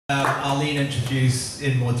Arlene introduced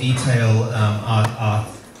in more detail our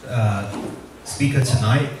speaker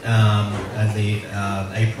tonight, and the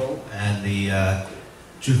Apryl, and the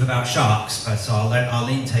truth about sharks. So I'll let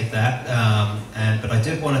Arlene take that. But I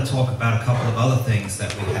did want to talk about a couple of other things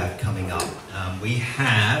that we have coming up. We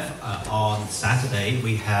have, on Saturday,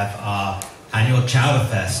 we have our annual Chowder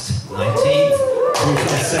Fest, 19th through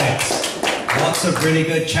the 6th. Lots of really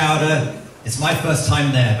good chowder. It's my first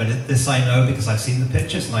time there, but this I know because I've seen the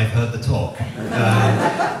pictures and I've heard the talk.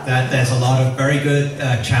 That there's a lot of very good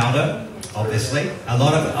chowder, obviously. A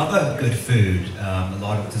lot of other good food, a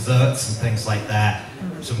lot of desserts and things like that.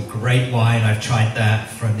 Some great wine, I've tried that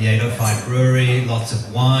from the 805 Brewery. Lots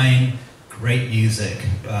of wine, great music,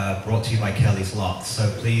 brought to you by Kelly's Lot.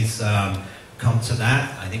 So please come to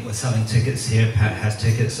that. I think we're selling tickets here. Pat has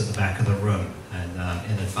tickets at the back of the room. And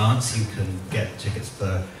in advance, you can get tickets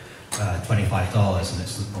for $25, and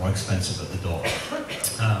it's more expensive at the door.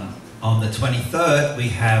 On the 23rd, we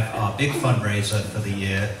have our big fundraiser for the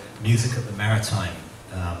year, Music at the Maritime,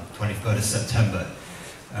 23rd of September.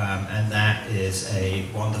 And that is a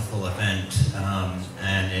wonderful event,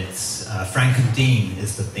 and it's Frank and Dean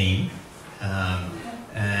is the theme.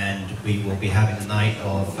 And we will be having a night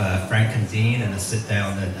of Frank and Dean and a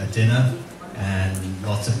sit-down and a dinner, and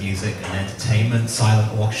lots of music and entertainment,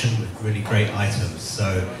 silent auction with really great items.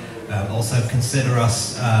 So also consider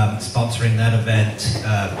us sponsoring that event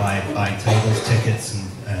by buying tables, tickets,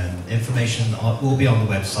 and information will be on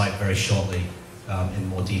the website very shortly in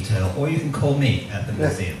more detail, or you can call me at the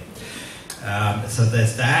museum. So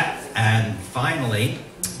there's that, and finally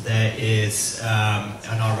there is in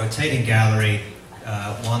our rotating gallery,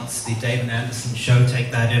 once the David Anderson show,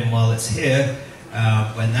 take that in while it's here.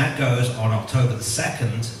 When that goes on October the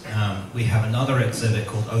 2nd, we have another exhibit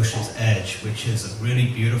called Ocean's Edge, which is a really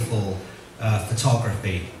beautiful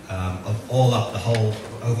photography of all up the whole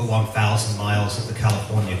over 1,000 miles of the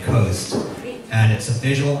California coast. And it's a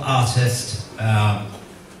visual artist.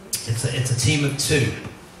 It's a team of two,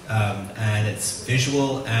 and it's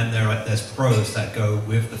visual, and there's prose that go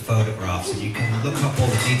with the photographs. And you can look up all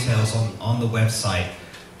the details on the website.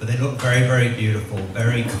 But they look very, very beautiful,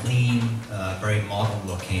 very clean, very modern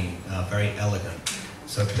looking, very elegant.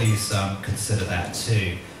 So please consider that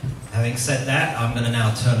too. Having said that, I'm going to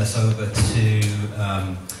now turn this over to...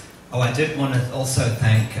 I did want to also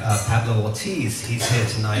thank Pablo Ortiz. He's here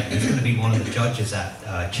tonight. He's going to be one of the judges at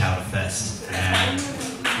Chowder Fest. And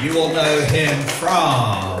you all know him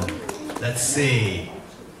from, let's see,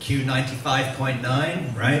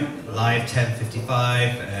 Q95.9, right? Live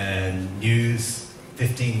 1055 and News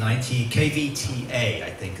 1590, KVTA, I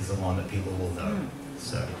think, is the one that people will know.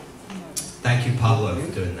 So, thank you, Pablo,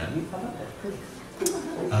 for doing that.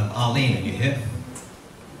 Arlene, are you here?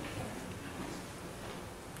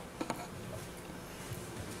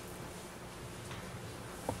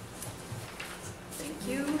 Thank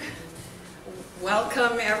you.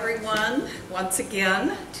 Welcome, everyone, once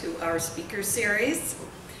again, to our speaker series.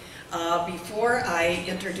 Before I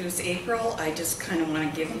introduce Apryl, I just kind of want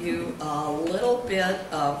to give you a little bit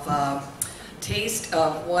of taste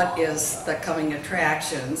of what is the coming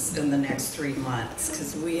attractions in the next 3 months,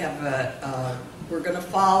 because we have we're going to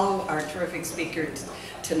follow our terrific speaker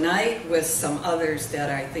tonight with some others that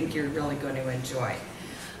I think you're really going to enjoy.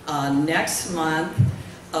 Next month,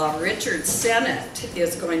 Richard Sennett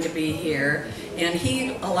is going to be here, and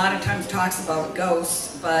he a lot of times talks about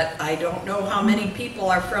ghosts, but I don't know how many people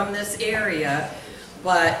are from this area,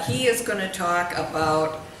 but he is going to talk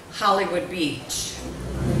about Hollywood Beach,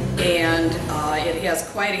 and it has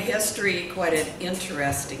quite a history, quite an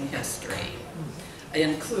interesting history,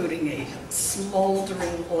 including a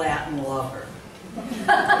smoldering Latin lover.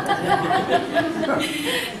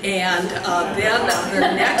 And then the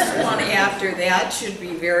next one after that should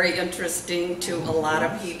be very interesting to a lot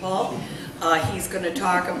of people. He's going to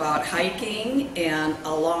talk about hiking and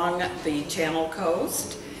along the Channel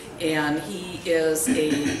Coast, and he is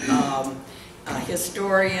a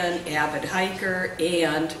historian, avid hiker,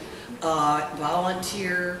 and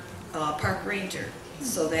volunteer park ranger.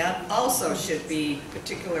 So that also should be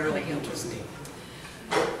particularly interesting.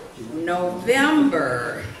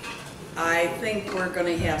 November, I think we're going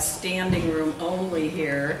to have standing room only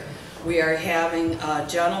here. We are having a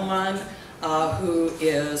gentleman who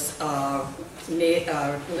is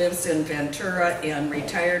lives in Ventura and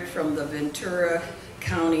retired from the Ventura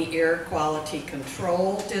County Air Quality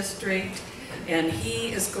Control District, and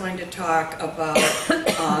he is going to talk about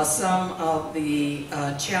some of the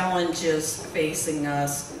challenges facing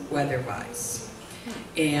us weather-wise.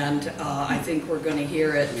 And I think we're going to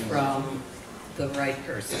hear it from the right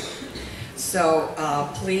person. So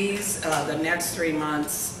please, the next 3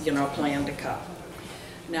 months, plan to come.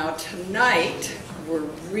 Now tonight, we're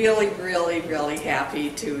really, really, really happy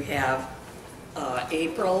to have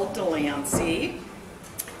Apryl DeLancey,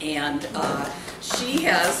 and she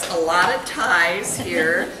has a lot of ties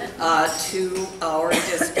here to our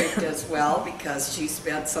district as well, because she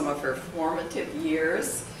spent some of her formative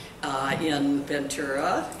years in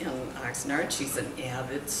Ventura, in Oxnard. She's an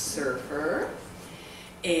avid surfer,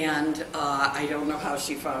 and I don't know how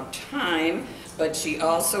she found time, but she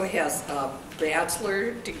also has a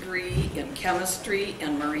bachelor degree in chemistry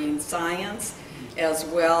and marine science, as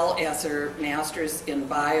well as her master's in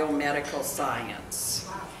biomedical science.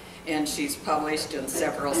 And she's published in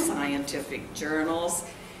several scientific journals,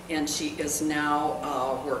 and she is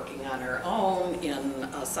now working on her own in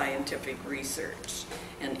scientific research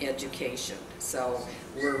and education. So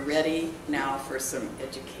we're ready now for some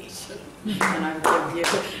education. And I'm going to give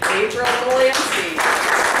Apryl DeLancey.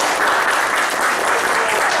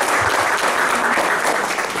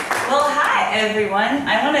 Well, hi everyone.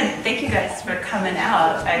 I want to thank you guys for coming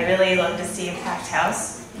out. I really love to see a packed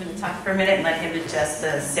house. I'm going to talk for a minute and let him adjust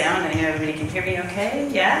the sound. I know everybody can hear me okay?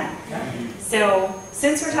 Yeah? So,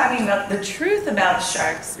 since we're talking about the truth about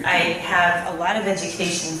sharks, I have a lot of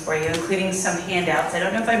education for you, including some handouts. I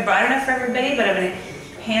don't know if I brought enough for everybody, but I'm going to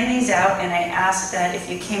hand these out, and I ask that if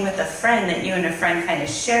you came with a friend, that you and a friend kind of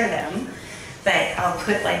share them. But I'll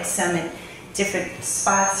put like some in different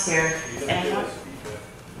spots here. And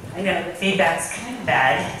I know the feedback's kind of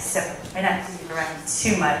bad, so I don't move around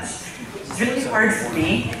too much. It's really hard for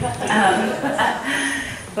me.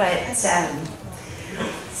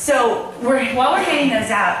 So while we're getting those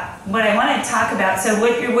out, what I want to talk about, so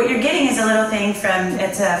what you're getting is a little thing from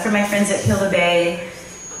my friends at Hilda Bay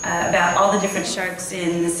about all the different sharks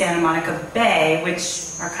in the Santa Monica Bay,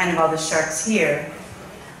 which are kind of all the sharks here.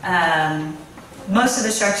 Most of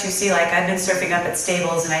the sharks you see, like I've been surfing up at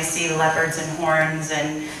Stables and I see leopards and horns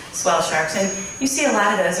and swell sharks, and you see a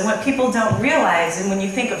lot of those. And what people don't realize, and when you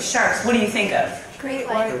think of sharks, what do you think of? Great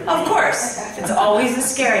white. Of course, it's always the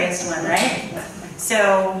scariest one, right?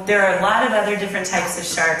 So there are a lot of other different types of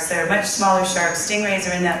sharks. There are much smaller sharks. Stingrays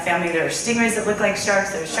are in that family. There are stingrays that look like sharks.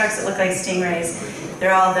 There are sharks that look like stingrays.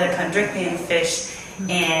 They're all the chondrichthyan fish.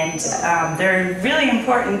 And they're really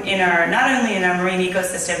important in our, not only in our marine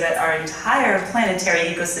ecosystem, but our entire planetary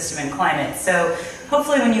ecosystem and climate. So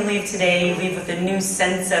hopefully when you leave today, you leave with a new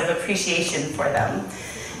sense of appreciation for them.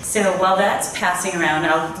 So while that's passing around,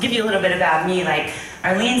 I'll give you a little bit about me. Like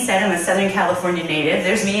Arlene said, I'm a Southern California native.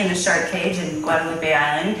 There's me in the shark cage in Guadalupe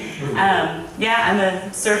Island. Yeah, I'm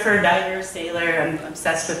a surfer, diver, sailor. I'm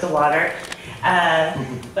obsessed with the water.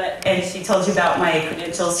 And she told you about my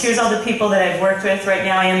credentials. Here's all the people that I've worked with. Right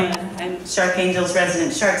now I'm Shark Angel's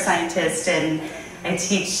resident shark scientist, and I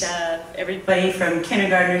teach everybody from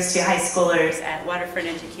kindergartners to high schoolers at Waterfront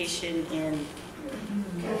Education in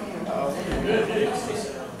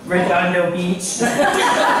Redondo Beach. It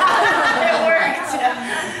worked.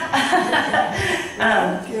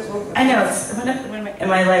 I know.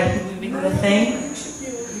 Am I like moving the thing?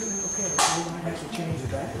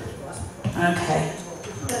 Okay.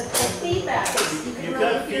 Feedback. You've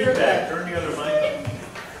got feedback. Turn the other mic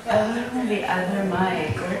on. The other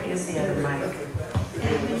mic. Where is the other mic?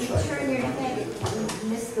 And when you turn your head, you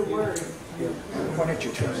miss the word. Why don't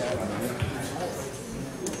you turn that on?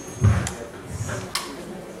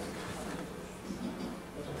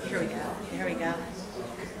 Here we go. Here we go.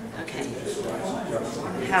 Okay.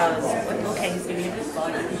 Okay, he's giving me this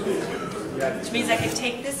volume. Which means I can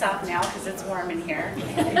take this off now because it's warm in here.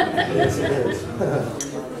 Yes, it is.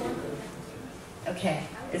 Okay.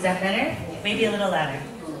 Is that better? Maybe a little louder.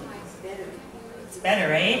 It's better,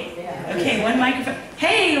 right? Okay, one microphone.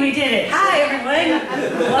 Hey, we did it. Hi, everyone.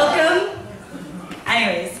 Welcome.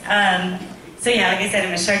 Anyways, so yeah, like I said,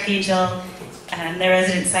 I'm a Shark Angel. I'm the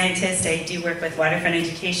resident scientist. I do work with Waterfront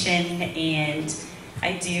Education, and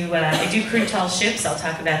I do crew tall ships. I'll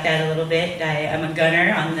talk about that a little bit. I'm a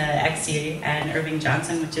gunner on the XC and Irving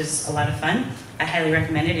Johnson, which is a lot of fun. I highly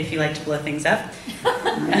recommend it if you like to blow things up. Like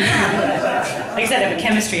I said, I have a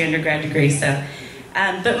chemistry undergrad degree, so.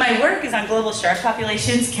 But my work is on global shark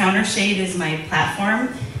populations. Countershade is my platform,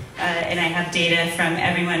 and I have data from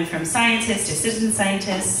everyone from scientists to citizen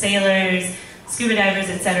scientists, sailors, scuba divers,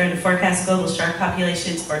 etc., to forecast global shark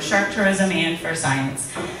populations for shark tourism and for science.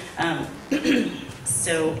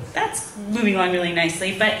 So that's moving along really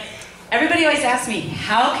nicely. But everybody always asks me,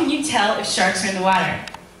 how can you tell if sharks are in the water?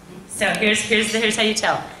 So here's how you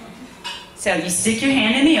tell. So you stick your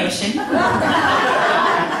hand in the ocean.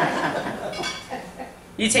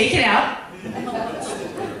 You take it out.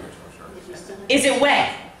 Is it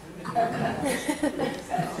wet?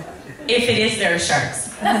 If it is, there are sharks.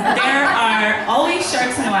 There are always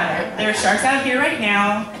sharks in the water. There are sharks out here right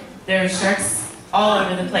now. There are sharks all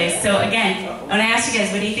over the place. So again, when I ask you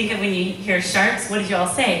guys, what do you think of when you hear sharks? What did you all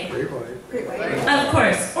say? Great white. Great white. Of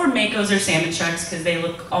course, or makos or salmon sharks, because they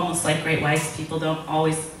look almost like great whites. People don't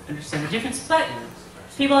always understand the difference, but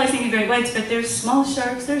people always think of great whites, but there's small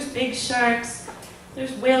sharks, there's big sharks,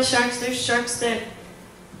 there's whale sharks, there's sharks that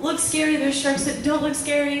look scary, there's sharks that don't look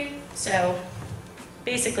scary. So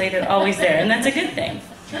basically they're always there, and that's a good thing.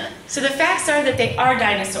 So the facts are that they are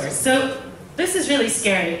dinosaurs. So this is really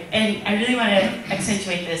scary, and I really want to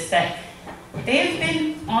accentuate this, that they have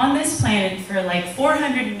been on this planet for like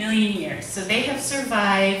 400 million years. So they have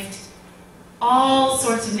survived all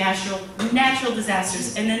sorts of natural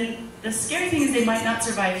disasters, and then the scary thing is they might not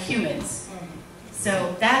survive humans.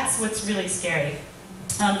 So that's what's really scary.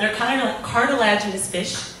 They're cartilaginous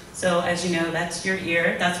fish. So as you know, that's your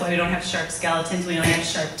ear. That's why we don't have shark skeletons. We only have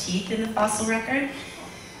shark teeth in the fossil record.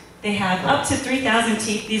 They have up to 3,000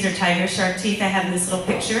 teeth. These are tiger shark teeth I have in this little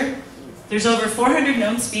picture. There's over 400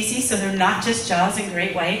 known species, so they're not just jaws and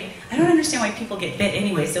great white. I don't understand why people get bit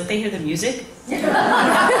anyways. Don't they hear the music?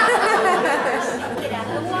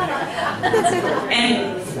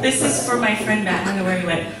 And this is for my friend Matt. I don't know where he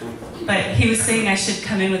went. But he was saying I should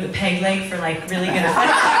come in with a peg leg for like really good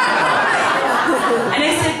effect. And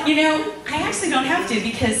I said, you know, I actually don't have to,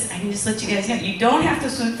 because I can just let you guys know, you don't have to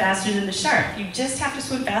swim faster than the shark. You just have to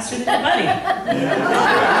swim faster than your buddy.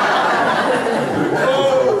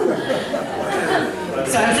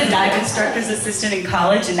 So I was a dive instructor's assistant in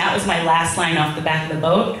college, and that was my last line off the back of the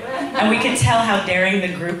boat. And we could tell how daring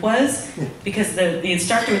the group was, because the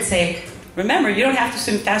instructor would say, remember, you don't have to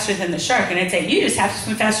swim faster than the shark. And I'd say, you just have to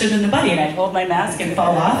swim faster than the buddy. And I'd hold my mask and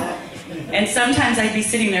fall off. And sometimes I'd be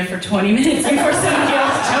sitting there for 20 minutes before somebody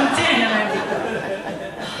else jumped in. And I'd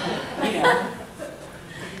be, you know.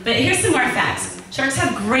 But here's some more facts. Sharks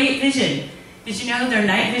have great vision. Did you know their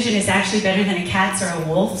night vision is actually better than a cat's or a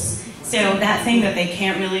wolf's? So that thing that they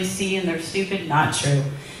can't really see and they're stupid, not true.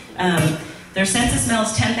 Their sense of smell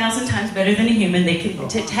is 10,000 times better than a human. They can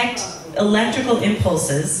detect electrical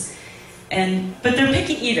impulses. But they're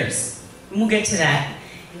picky eaters. And we'll get to that.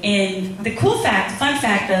 And the cool fact, fun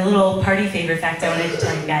fact, the little party favor fact I wanted to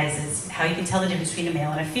tell you guys is how you can tell the difference between a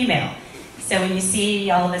male and a female. So when you see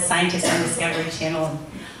all of the scientists on Discovery Channel, and,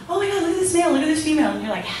 oh my God, look at this male, look at this female, and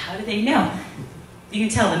you're like, how do they know? You can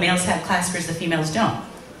tell the males have claspers, the females don't.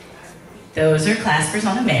 Those are claspers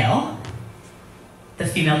on a male. The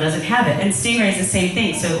female doesn't have it. And stingray is the same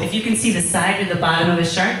thing. So if you can see the side or the bottom of a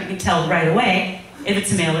shark, you can tell right away if it's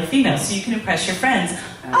a male or female, so you can impress your friends.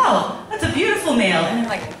 Oh, that's a beautiful male. And they're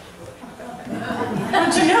like,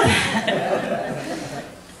 how'd you know that?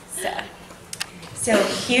 So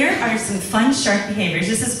here are some fun shark behaviors.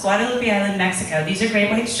 This is Guadalupe Island, Mexico. These are great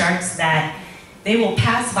white sharks that they will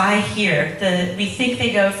pass by here. We think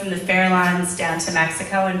they go from the Farallones down to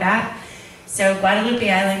Mexico and back. So Guadalupe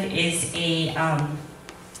Island is a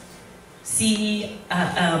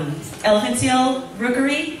elephant seal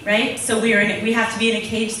rookery, right? So we have to be in a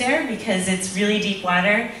cage there because it's really deep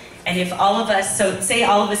water. And if all of us, so say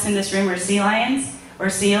all of us in this room are sea lions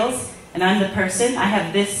or seals, and I'm the person, I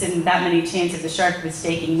have this and that many chance of the shark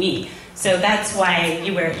mistaking me. So that's why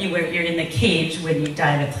you're in the cage when you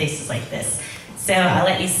dive at places like this. So I'll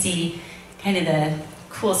let you see kind of the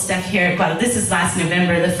cool stuff here. Well, this is last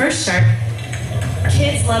November, the first shark.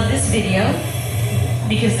 Kids love this video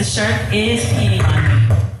because the shark is peeing on me.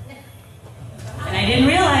 And I didn't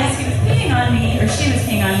realize he was peeing on me, or she was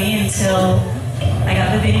peeing on me, until I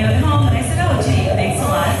got the video at home, and I said, oh gee, thanks a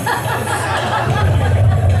lot.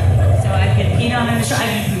 So I've been peed on in the shark.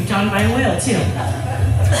 I've been pooped on by a whale too.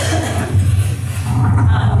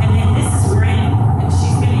 And then this is Bryn, and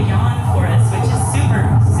she's going to yawn for us, which is super,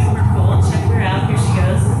 super cool. Check her out. Here she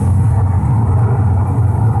goes.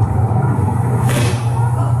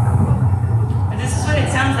 But this is what it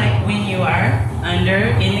sounds like when you are under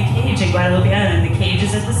in the cage in Guadalupe Island. The cage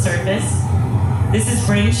is at the surface. This is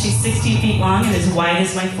Bryn. She's 16 feet long and as wide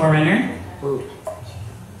as my Forerunner.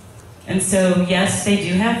 And so, yes, they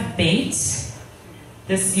do have bait.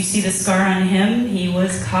 This, you see the scar on him. He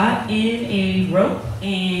was caught in a rope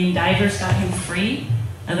and divers got him free.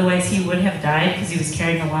 Otherwise, he would have died because he was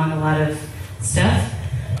carrying along a lot of stuff.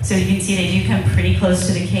 So you can see they do come pretty close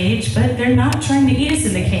to the cage, but they're not trying to eat us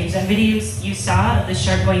in the cage. That video you saw of the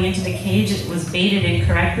shark going into the cage, it was baited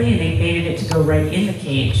incorrectly, and they baited it to go right in the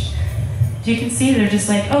cage. So you can see they're just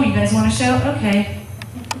like, oh, you guys want a show? Okay,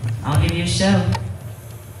 I'll give you a show.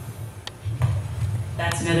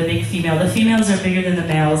 That's another big female. The females are bigger than the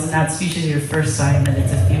males, and that's usually your first sign that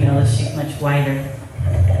it's a female, is she's much wider.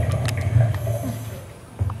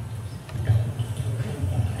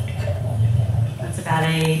 about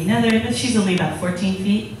another, she's only about 14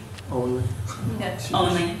 feet. Only.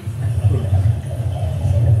 Only.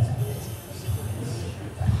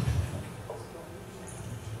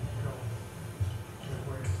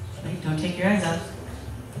 Wait, don't take your eyes off.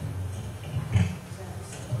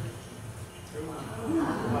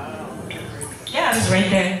 Yeah, it was right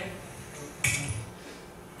there.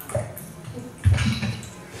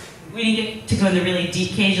 We didn't get to go in the really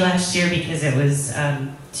deep cage last year because it was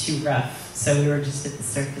too rough, so we were just at the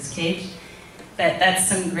surface cage. But that's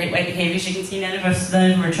some great white behaviors. You can see none of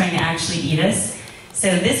them were trying to actually eat us. So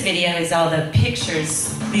this video is all the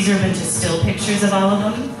pictures. These are a bunch of still pictures of all of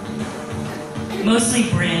them. Mostly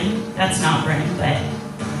Bryn. That's not Bryn, but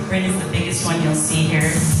Bryn is the biggest one you'll see here.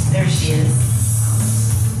 There she is.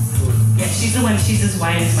 Yeah, she's the one, she's as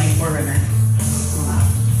wide as my Forerunner.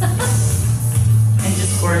 And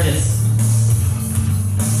just gorgeous.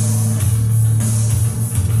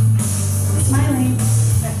 Smiling.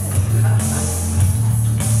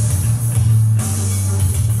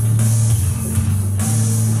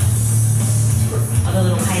 All the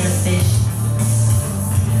little pilot fish.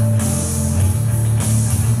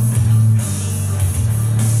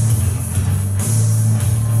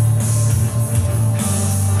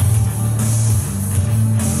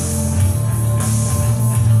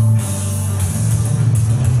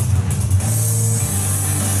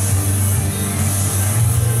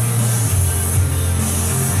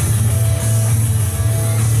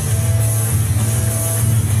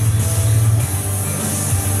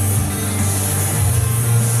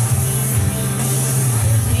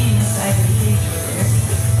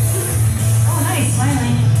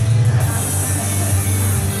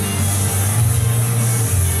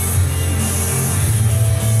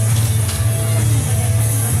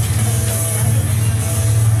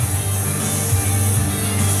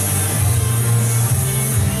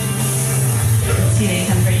 They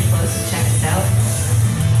come pretty close to check us out.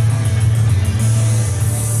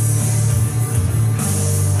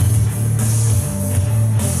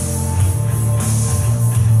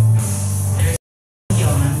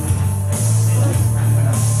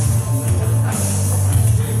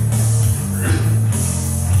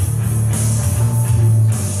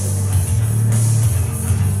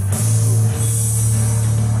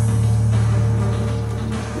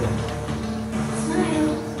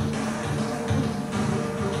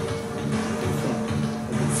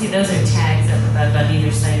 See, those are tags up above on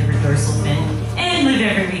either side of her dorsal fin. And live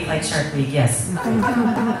every week like Shark Week, yes.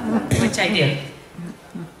 Which I do.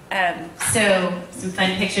 So, some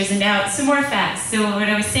fun pictures. And now, some more facts. So, what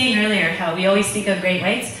I was saying earlier, how we always think of great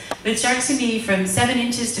whites, but sharks can be from 7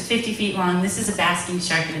 inches to 50 feet long. This is a basking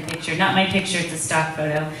shark in a picture. Not my picture, it's a stock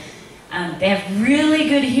photo. They have really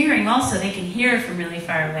good hearing also. They can hear from really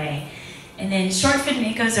far away. And then short-fin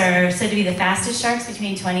makos are said to be the fastest sharks,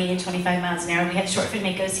 between 20 and 25 miles an hour. We have short-fin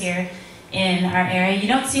makos here in our area. You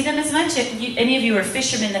don't see them as much. If any of you are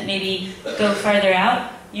fishermen that maybe go farther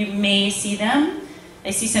out, you may see them. I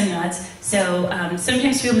see some nods. So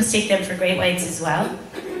sometimes people mistake them for great whites as well.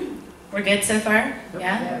 We're good so far?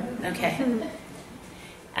 Yeah? Okay.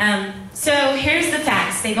 So here's the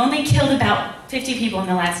facts. They've only killed about 50 people in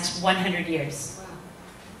the last 100 years.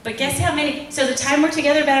 But guess how many? So the time we're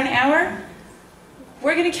together, about an hour,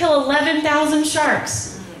 we're going to kill 11,000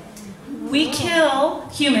 sharks. We kill,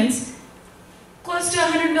 humans, close to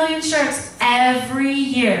 100 million sharks every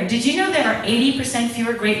year. Did you know there are 80%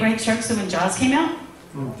 fewer great white sharks than when Jaws came out?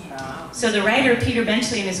 So the writer, Peter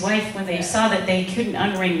Benchley, and his wife, when they saw that they couldn't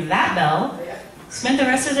unring that bell, spent the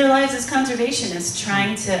rest of their lives as conservationists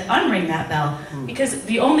trying to unring that bell. Because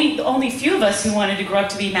the only few of us who wanted to grow up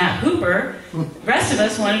to be Matt Hooper, the rest of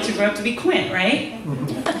us wanted to grow up to be Quint, right?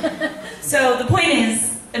 So the point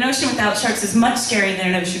is, an ocean without sharks is much scarier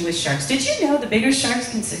than an ocean with sharks. Did you know the bigger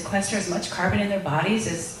sharks can sequester as much carbon in their bodies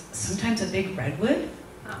as sometimes a big redwood?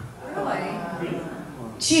 Really?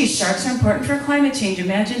 Geez, sharks are important for climate change,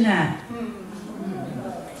 imagine that.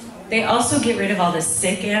 They also get rid of all the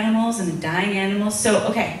sick animals and the dying animals. So,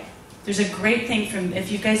 okay, there's a great thing from,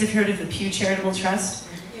 if you guys have heard of the Pew Charitable Trust,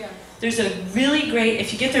 there's a really great,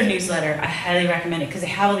 if you get their newsletter, I highly recommend it because they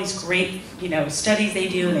have all these great, studies they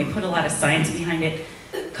do and they put a lot of science behind it.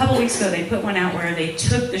 A couple weeks ago, they put one out where they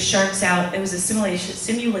took the sharks out. It was a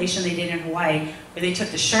simulation they did in Hawaii where they took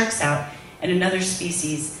the sharks out and another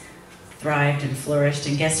species thrived and flourished.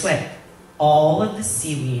 And guess what? All of the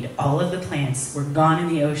seaweed, all of the plants were gone in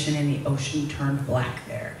the ocean, and the ocean turned black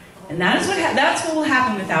there. And that's what will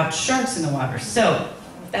happen without sharks in the water. So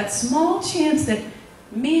that small chance that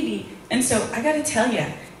maybe, and so I got to tell you,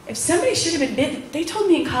 if somebody should have been bitten, they told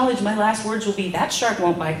me in college my last words will be, that shark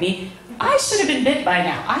won't bite me. I should have been bit by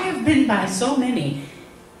now. I have been by so many.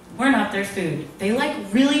 We're not their food. They like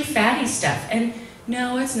really fatty stuff. And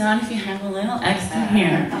no, it's not if you have a little extra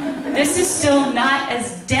here. This is still not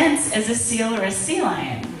as dense as a seal or a sea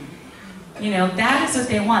lion. You know, that is what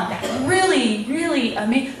they want. That really, really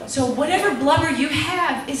amazing. So whatever blubber you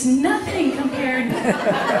have is nothing compared to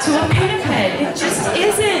a pinniped. It just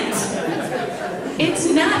isn't. It's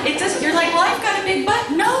not. It doesn't. You're like, well, I've got a big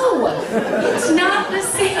butt. No, it's not the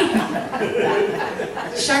same.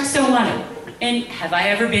 Sharks don't want it. And have I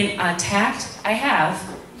ever been attacked? I have.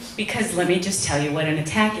 Because let me just tell you what an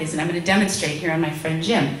attack is, and I'm going to demonstrate here on my friend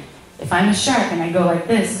Jim. If I'm a shark and I go like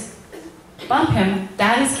this, bump him,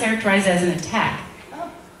 that is characterized as an attack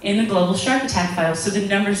in the global shark attack file, so the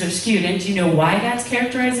numbers are skewed. And do you know why that's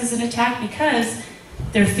characterized as an attack? Because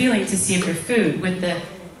they're feeling to see if you're food. With the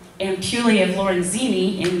ampullae of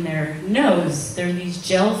Lorenzini in their nose, they're these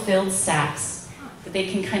gel-filled sacs that they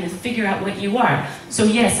can kind of figure out what you are. So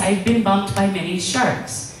yes, I've been bumped by many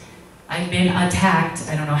sharks. I've been attacked,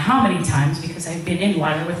 I don't know how many times, because I've been in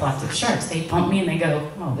water with lots of sharks. They pump me and they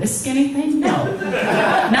go, oh, this skinny thing? No,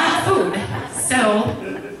 not food. So,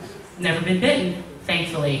 never been bitten,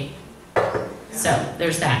 thankfully. So,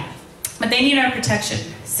 there's that. But they need our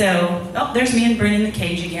protection. So, oh, there's me and Bryn in the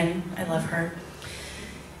cage again. I love her.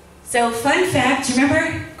 So, fun fact, do you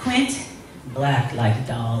remember Quint? Black like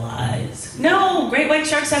doll eyes. No, great white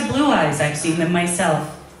sharks have blue eyes. I've seen them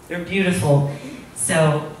myself. They're beautiful.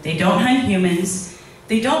 So they don't hunt humans.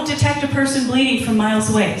 They don't detect a person bleeding from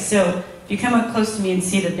miles away. So if you come up close to me and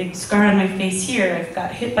see the big scar on my face here, I've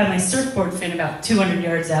got hit by my surfboard fin about 200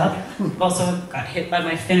 yards out. I've also got hit by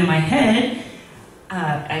my fin in my head.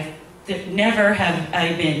 Never have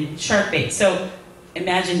I been shark bait. So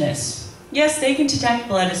imagine this. Yes, they can detect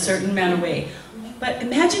blood a certain amount of way. But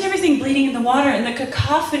imagine everything bleeding in the water and the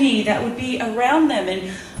cacophony that would be around them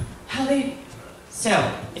and how they...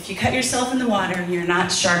 So, if you cut yourself in the water and you're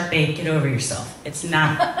not shark bait, get over yourself. It's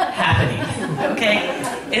not happening, okay?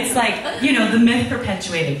 It's like, you know, the myth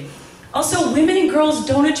perpetuated. Also, women and girls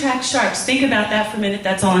don't attract sharks. Think about that for a minute,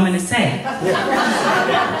 that's all I'm gonna say.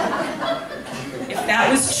 If that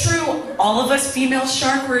was true, all of us female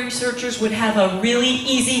shark researchers would have a really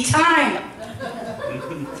easy time.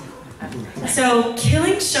 So,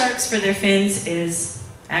 killing sharks for their fins is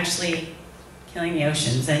actually killing the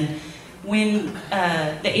oceans. And when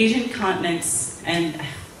the Asian continents, and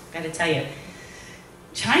I've got to tell you,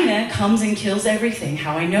 China comes and kills everything.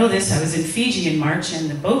 How I know this, I was in Fiji in March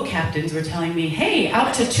and the boat captains were telling me, hey,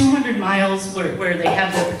 out to 200 miles where they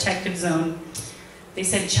have the protective zone, they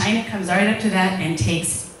said China comes right up to that and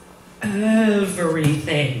takes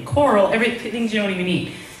everything. Coral, everything you don't even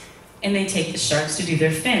eat. And they take the sharks to do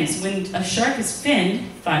their fins. When a shark is finned,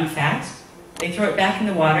 fun fact, they throw it back in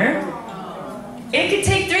the water. It could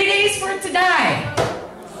take 3 days for it to die.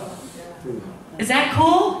 Is that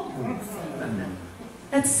cool?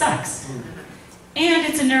 That sucks. And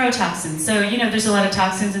it's a neurotoxin. So, you know, there's a lot of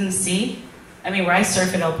toxins in the sea. I mean, where I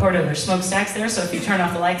surf at El Porto, there's smokestacks there, so if you turn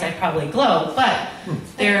off the lights, I'd probably glow. But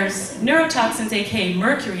there's neurotoxins, aka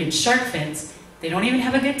mercury, in shark fins. They don't even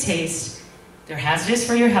have a good taste. They're hazardous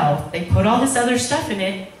for your health. They put all this other stuff in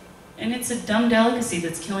it, and it's a dumb delicacy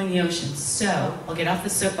that's killing the ocean. So, I'll get off the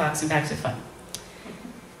soapbox and back to fun.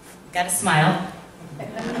 Got to smile.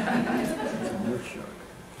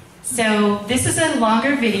 So this is a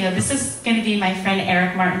longer video. This is going to be my friend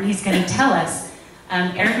Eric Martin. He's going to tell us.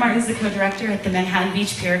 Eric Martin is the co-director at the Manhattan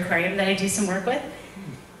Beach Pier Aquarium that I do some work with.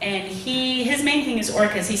 And his main thing is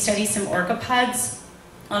orcas. He studies some orca pods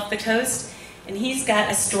off the coast. And he's got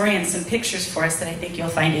a story and some pictures for us that I think you'll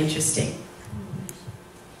find interesting.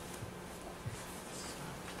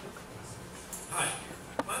 Hi,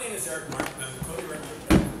 my name is Eric Martin. I'm the co-director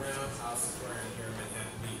of the House Aquarium here in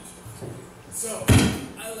Manhattan Beach. So,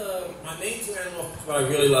 my main two animals that I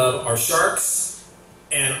really love are sharks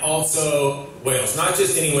and also whales. Not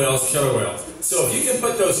just any whales, killer whales. So if you can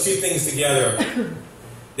put those two things together,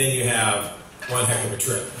 then you have one heck of a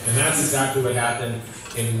trip. And that's exactly what happened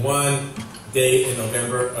in one day in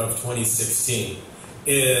November of 2016.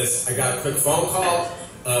 I got a quick phone call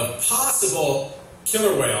of possible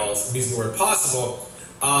killer whales, I'm using the word possible,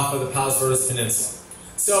 off of the Palos Verdes Peninsula.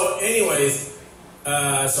 So anyways,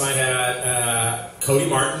 so I had Cody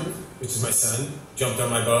Martin, which is my son, jumped on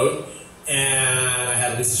my boat, and I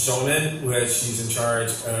had Lisa Shulman, which she's in charge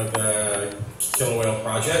of the Killer Whale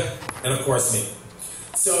Project, and of course me.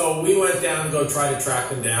 So we went down to go try to track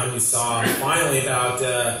them down. We saw finally about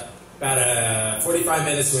 45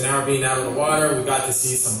 minutes to an hour being out of the water. We got to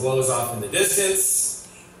see some blows off in the distance,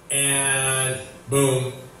 and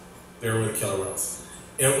boom, there were the killer whales.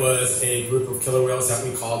 It was a group of killer whales that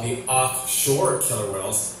we call the offshore killer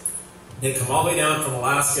whales. They come all the way down from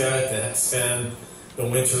Alaska to spend the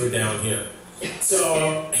winter down here.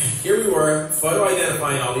 So here we were, photo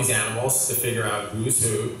identifying all these animals to figure out who's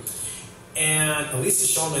who. And Elisa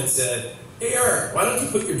Schulman said, "Hey Eric, why don't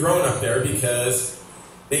you put your drone up there, because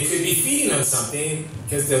they could be feeding on something,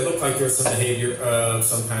 because they look like there's some behavior of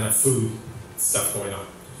some kind of food stuff going on."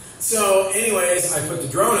 So anyways, I put the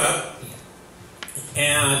drone up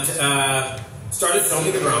and started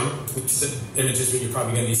filming the drone, which is the images that you're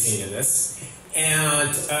probably going to be seeing in this.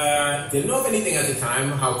 And didn't know of anything at the time,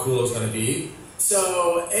 how cool it was going to be.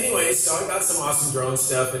 So anyways, so I got some awesome drone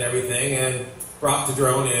stuff and everything, and brought the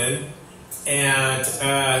drone in. And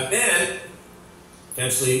then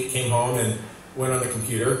eventually came home and went on the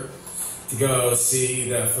computer to go see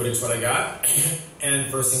the footage what I got. And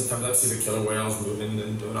first thing comes up, see the killer whales moving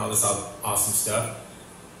and doing all this awesome stuff.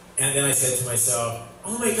 And then I said to myself,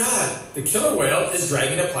 oh my God, the killer whale is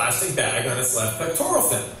dragging a plastic bag on its left pectoral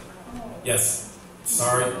fin. Yes,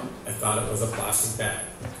 sorry, I thought it was a plastic bag.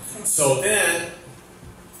 So then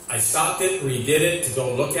I stopped it, redid it to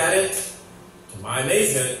go look at it. To my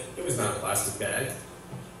amazement, it was not a plastic bag.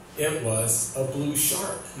 It was a blue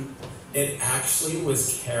shark. It actually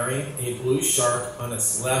was carrying a blue shark on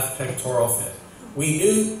its left pectoral fin. We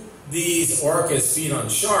knew these orcas feed on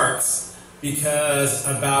sharks because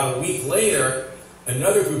about a week later,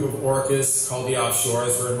 another group of orcas called the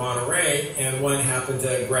offshores were in Monterey, and one happened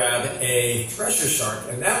to grab a treasure shark,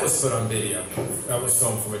 and that was put on video. That was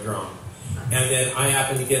filmed from a drone. And then I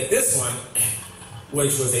happened to get this one,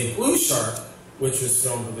 which was a blue shark, which was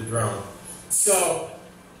filmed with a drone. So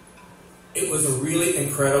it was a really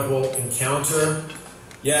incredible encounter.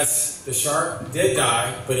 Yes, the shark did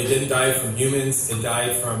die, but it didn't die from humans. It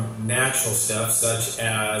died from natural stuff, such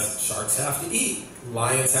as sharks have to eat,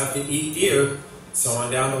 lions have to eat deer, so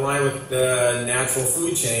on down the line with the natural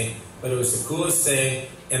food chain. But it was the coolest thing,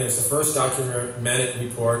 and it was the first documented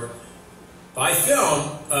report by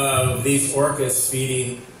film of these orcas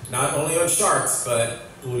feeding not only on sharks, but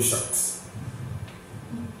blue sharks.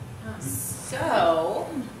 So,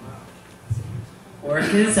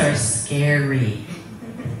 orcas are scary.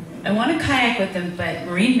 I want to kayak with them, but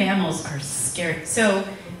marine mammals are scary. So,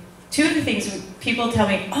 two of the things people tell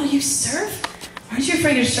me, oh, you surf? Aren't you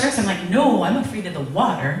afraid of sharks? I'm like, no, I'm afraid of the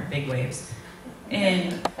water, big waves,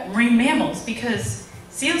 and marine mammals, because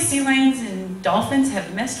seals, sea lions, and dolphins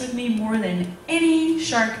have messed with me more than any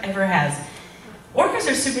shark ever has. Orcas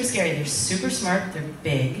are super scary. They're super smart. They're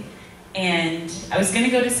big. And I was going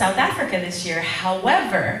to go to South Africa this year.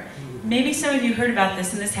 However, maybe some of you heard about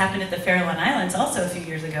this, and this happened at the Farallon Islands also a few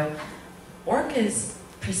years ago. Orcas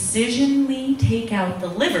precisionally take out the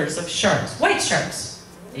livers of sharks, white sharks.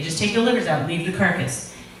 They just take the livers out and leave the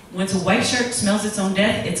carcass. Once a white shark smells its own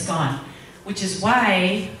death, it's gone. Which is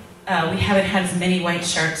why we haven't had as many white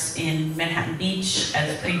sharks in Manhattan Beach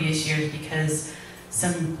as previous years, because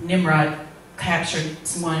some Nimrod captured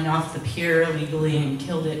someone off the pier illegally and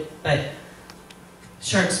killed it. But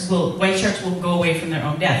white sharks will go away from their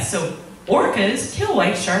own death. So orcas kill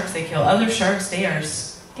white sharks, they kill other sharks, they are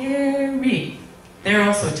scary. They're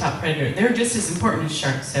also a top predator. They're just as important as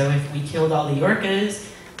sharks, so if we killed all the orcas,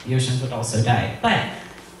 the oceans would also die. But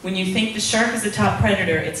when you think the shark is a top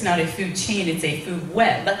predator, it's not a food chain, it's a food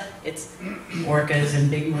web. It's orcas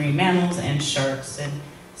and big marine mammals and sharks, and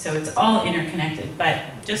so it's all interconnected. But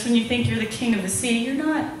just when you think you're the king of the sea, you're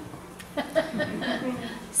not.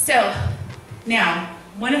 So, now,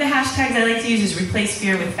 one of the hashtags I like to use is replace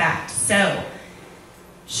fear with fact. So,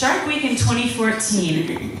 Shark Week in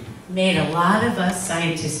 2014 made a lot of us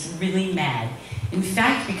scientists really mad. In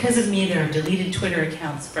fact, because of me, there are deleted Twitter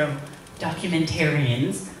accounts from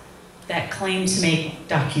documentarians that claim to make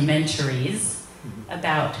documentaries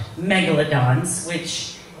about megalodons,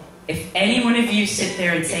 which, if any one of you sit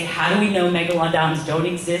there and say, how do we know megalodons don't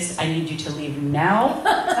exist? I need you to leave now.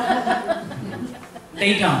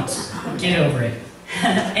 They don't. Get over it.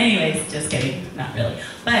 Anyways, just kidding. Not really.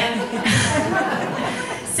 But,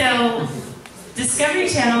 so, Discovery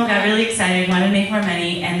Channel got really excited, wanted to make more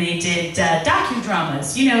money, and they did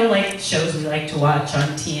docudramas, you know, like shows we like to watch on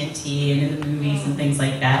TNT and in the movies and things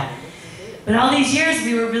like that. But all these years,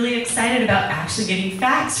 we were really excited about actually getting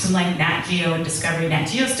facts from like Nat Geo and Discovery. Nat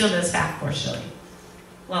Geo still does fact portionally.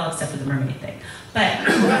 Well, except for the mermaid thing. But,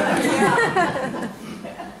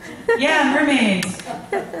 yeah, mermaids.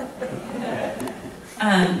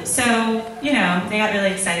 So, you know, they got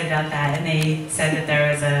really excited about that, and they said that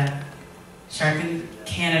there was a shark in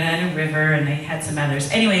Canada and a river, and they had some others.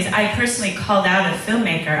 Anyways, I personally called out a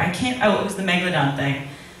filmmaker. It was the Megalodon thing.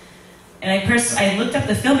 And I looked up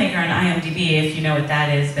the filmmaker on IMDb, if you know what that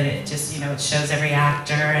is, but it just, it shows every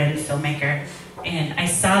actor and filmmaker. And I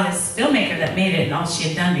saw this filmmaker that made it, and all she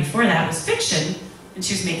had done before that was fiction, and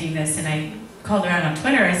she was making this, and I called her out on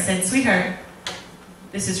Twitter. I said, sweetheart,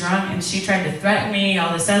 this is wrong. And she tried to threaten me,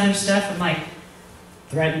 all this other stuff. I'm like,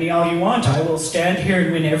 threaten me all you want. I will stand here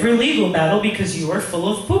and win every legal battle because you are full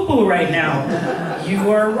of poo-poo right now.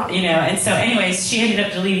 You are, And so anyways, she ended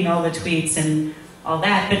up deleting all the tweets and all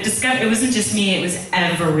that. But it wasn't just me, it was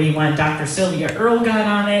everyone. Dr. Sylvia Earle got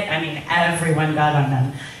on it. I mean, everyone got on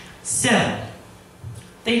them. So,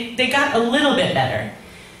 they got a little bit better.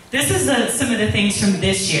 This is some of the things from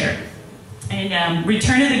this year. And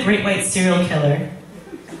Return of the Great White Serial Killer.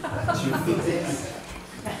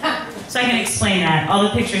 So I can explain that. All the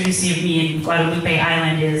pictures you see of me in Guadalupe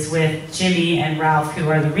Island is with Jimmy and Ralph, who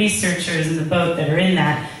are the researchers in the boat that are in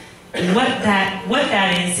that. And what that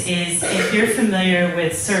is if you're familiar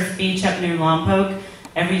with Surf Beach up near Lompoc,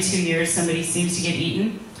 every 2 years somebody seems to get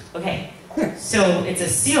eaten. Okay, so it's a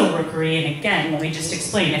seal rookery, and again, let me just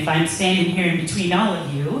explain. If I'm standing here in between all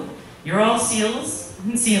of you, you're all seals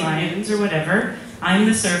and sea lions or whatever. I'm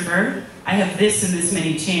the surfer. I have this and this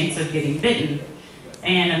many chance of getting bitten.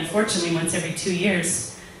 And unfortunately, once every 2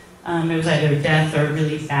 years, it was either death or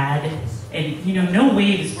really bad. And, no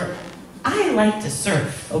waves were... I like to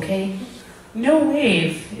surf, okay? No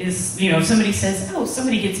wave is, if somebody says, oh,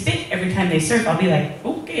 somebody gets bit every time they surf, I'll be like,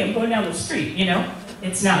 okay, I'm going down the street,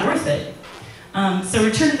 It's not worth it. So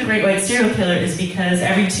Return of the Great White Serial Killer is because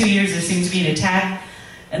every 2 years there seems to be an attack,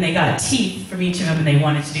 and they got teeth from each of them, and they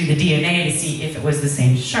wanted to do the DNA to see if it was the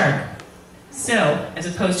same shark. So, as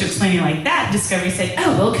opposed to explaining like that, Discovery said,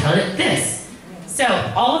 oh, we'll call it this. So,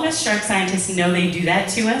 all of us shark scientists know they do that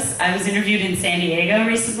to us. I was interviewed in San Diego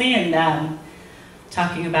recently, and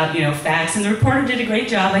talking about, facts, and the reporter did a great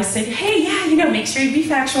job. I said, hey, yeah, make sure you be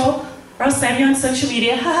factual, or I'll slam you on social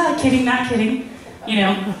media. Ha, kidding, not kidding,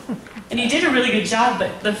 And he did a really good job,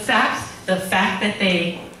 but the fact that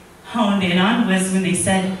they honed in on was when they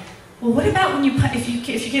said, well, what about when if you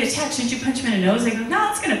get attacked, shouldn't you punch him in the nose? They go, no,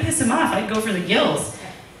 it's going to piss him off. I'd go for the gills.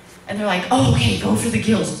 And they're like, oh, okay, go for the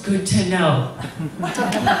gills. Good to know.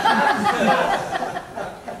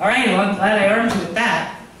 All right, well, I'm glad I armed you with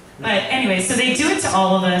that. But anyway, so they do it to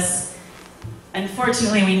all of us.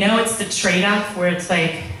 Unfortunately, we know it's the trade-off where it's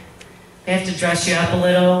like, they have to dress you up a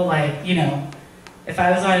little, like, if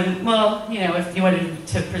I was on, if you wanted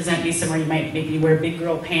to present me somewhere, you might maybe wear big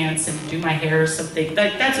girl pants and do my hair or something.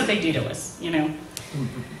 That's what they do to us,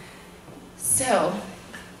 So,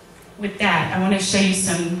 with that, I want to show you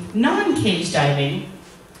some non-cage diving.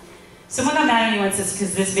 Someone got mad at me once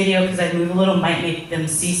because this video, because I move a little, might make them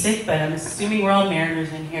seasick, but I'm assuming we're all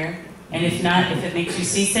mariners in here. And if not, if it makes you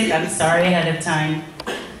seasick, I'm sorry ahead of time.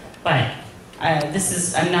 But I'm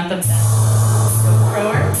not the best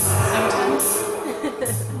thrower sometimes.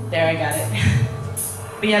 There, I got it.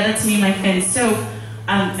 But yeah, that's me and my fins. So,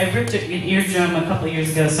 I ripped an eardrum a couple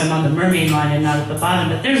years ago, so I'm on the mermaid line and not at the bottom,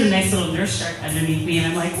 but there's a nice little nurse shark underneath me, and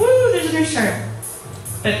I'm like, woo, there's a nurse shark.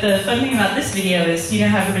 But the fun thing about this video is,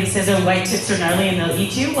 how everybody says, oh, white tips are gnarly and they'll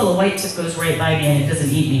eat you? Well, a white tip goes right by me and it doesn't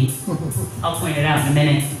eat me. I'll point it out in a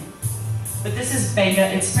minute. But this is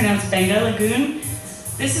Benga, it's pronounced Benga Lagoon.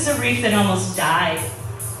 This is a reef that almost died,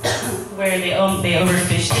 where they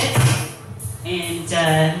overfished it. And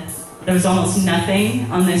there was almost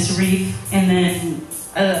nothing on this reef. And then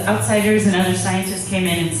outsiders and other scientists came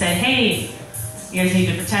in and said, hey, you guys need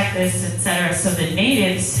to protect this, etc. So the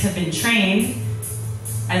natives have been trained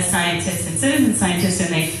as scientists and citizen scientists, and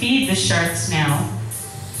they feed the sharks now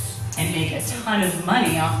and make a ton of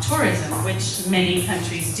money off tourism, which many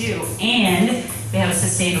countries do. And they have a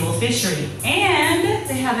sustainable fishery. And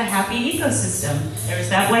they have a happy ecosystem. There's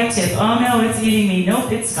that white tip. Oh no, it's eating me.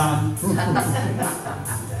 Nope, it's gone.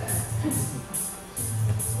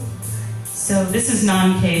 So this is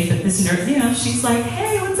non-cage, but this nurse, she's like,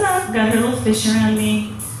 hey, what's up? Got her little fish around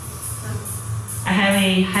me.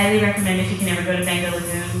 I highly recommend, if you can ever go to Benga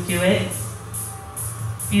Lagoon, do it.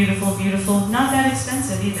 Beautiful, beautiful. Not that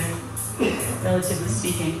expensive either, relatively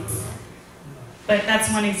speaking. But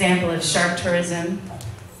that's one example of shark tourism.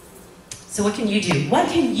 So what can you do? What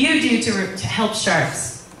can you do to help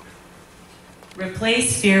sharks?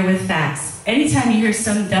 Replace fear with facts. Anytime you hear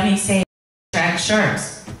some dummy say, attract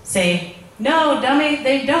sharks, say, no, dummy,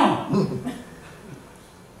 they don't.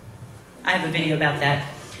 I have a video about that.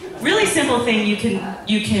 Really simple thing you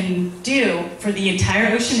can do for the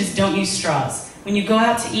entire ocean is don't use straws. When you go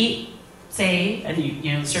out to eat, say, and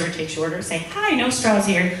the server takes your order, say, hi, no straws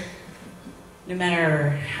here. No matter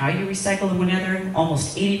how you recycle them, whatever,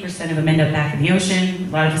 almost 80% of them end up back in the ocean.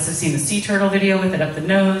 A lot of us have seen the sea turtle video with it up the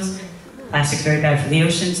nose. Plastic's very bad for the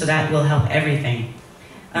ocean, so that will help everything.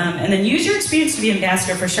 And then use your experience to be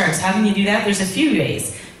ambassador for sharks. How can you do that? There's a few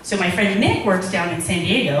ways. So my friend Nick works down in San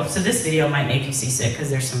Diego, so this video might make you seasick because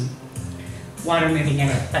there's some water moving in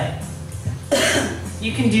it. But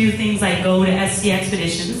you can do things like go to SD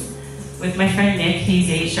Expeditions with my friend Nick. He's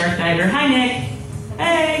a shark diver. Hi, Nick.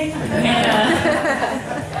 Hey.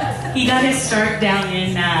 And he got his start down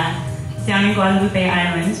in Guadalupe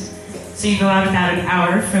Island. So you go out about an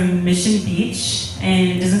hour from Mission Beach,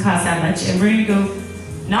 and it doesn't cost that much. And we're going to go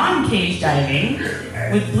non-cage diving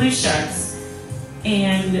with blue sharks.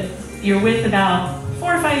 And you're with about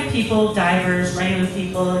 4 or 5 people, divers, regular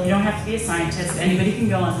people. You don't have to be a scientist. Anybody can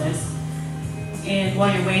go on this. And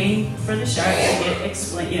while you're waiting for the shark,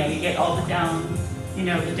 you get all the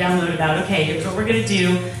download about, okay, here's what we're going to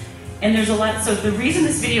do. And there's a lot. So the reason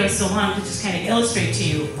this video is so long, to just kind of illustrate to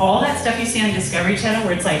you, all that stuff you see on Discovery Channel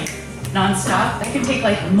where it's like nonstop, that can take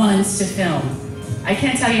like months to film. I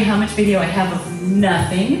can't tell you how much video I have of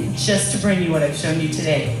nothing just to bring you what I've shown you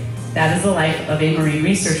today. That is the life of a marine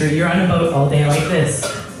researcher. You're on a boat all day like this.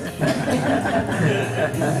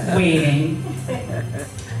 Waiting.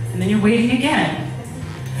 And then you're waiting again.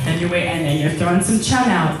 And then you're throwing some chum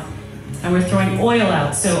out. And we're throwing oil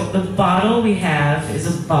out. So the bottle we have is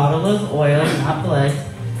a bottle of oil, not blood.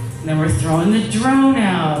 And then we're throwing the drone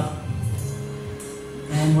out.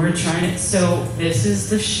 And we're trying it. So this is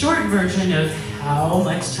the short version of how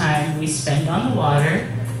much time we spend on the water,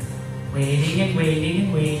 waiting and waiting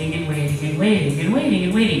and waiting and waiting and waiting and waiting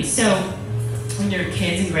and waiting. So when your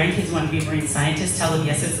kids and grandkids want to be marine scientists, tell them,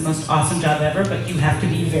 yes, it's the most awesome job ever, but you have to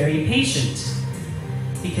be very patient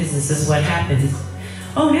because this is what happens.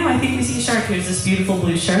 Oh no, I think we see a shark. Here's this beautiful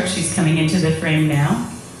blue shark. She's coming into the frame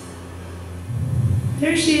now.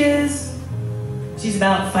 There she is. She's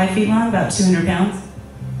about 5 feet long, about 200 pounds.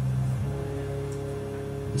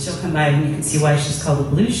 She'll come by and you can see why she's called a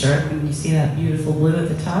blue shark. And you see that beautiful blue at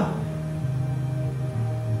the top.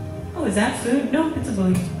 Oh, is that food? No, it's a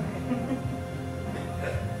buoy.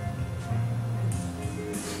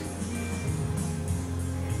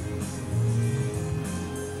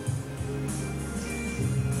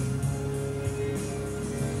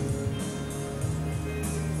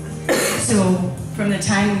 So from the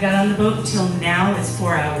time we got on the boat till now is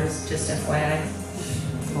 4 hours, just FYI.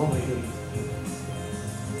 Oh my goodness.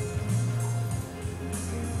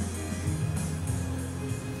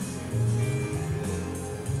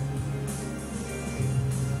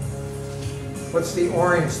 What's the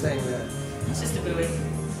orange thing then? It's just a buoy.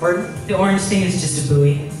 Pardon? The orange thing is just a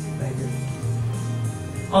buoy. Thank you.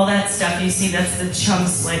 All that stuff you see, that's the chum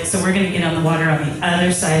slick. So we're going to get on the water on the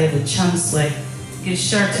other side of the chum slick. Because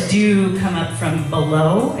sharks do come up from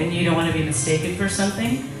below, and you don't want to be mistaken for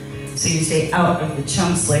something. So you stay out of the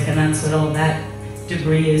chum slick, and that's what all that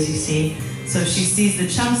debris is, you see. So she sees the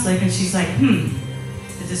chum slick, and she's like,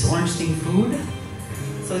 is this orange thing food?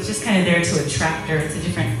 So it's just kind of there to attract her. It's a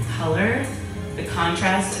different color. The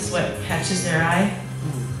contrast is what catches their eye.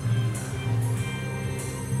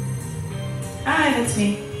 Hi, that's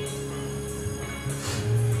me.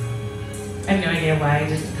 I have no idea why I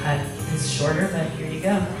just cut this shorter, but here you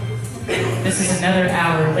go. This is another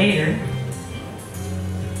hour later.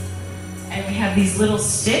 And we have these little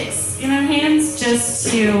sticks in our hands just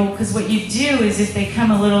to, because what you do is if they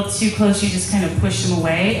come a little too close, you just kind of push them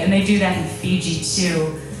away. And they do that in Fiji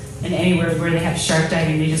too, and anywhere where they have shark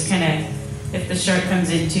diving, they just kind of, if the shark comes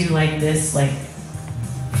into like this, like,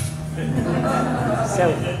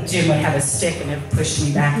 so Jim would have a stick and it pushed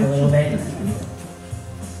me back a little bit.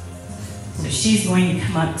 So she's going to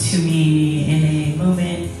come up to me in a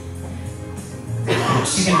moment.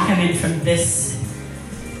 She's going to come in from this,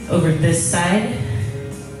 over this side.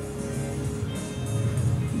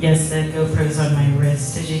 Yes, the GoPro's on my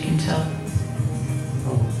wrist, as you can tell.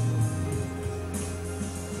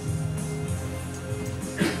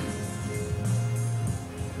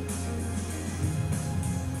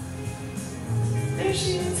 There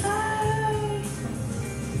she is, hi!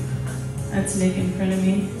 That's Nick in front of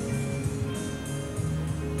me.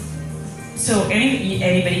 So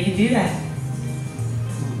anybody can do that.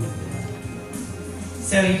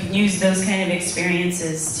 So you can use those kind of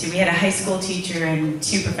experiences to, we had a high school teacher and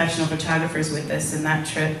 2 professional photographers with us in that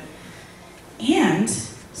trip. And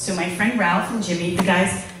so my friend Ralph and Jimmy, the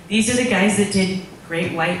guys, these are the guys that did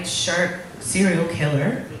Great White Shark Serial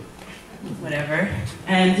Killer, whatever.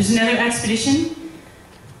 And there's another expedition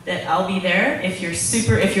that I'll be there. If you're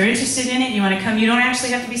interested in it, you want to come, you don't actually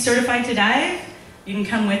have to be certified to dive. You can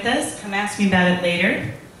come with us, come ask me about it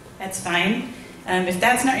later. That's fine. If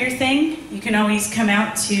that's not your thing, you can always come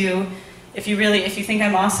out to if you think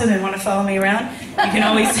I'm awesome and want to follow me around, you can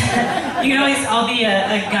always, I'll be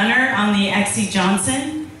a gunner on the XC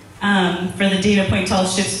Johnson for the Dana Point Tall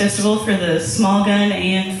Ships Festival for the small gun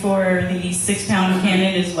and for the 6-pound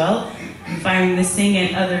cannon as well. I'm firing this thing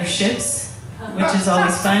at other ships, which is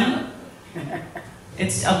always fun.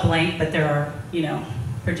 It's a blank, but there are,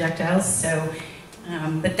 projectiles. So,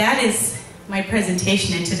 but that is my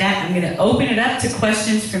presentation, and to that I'm going to open it up to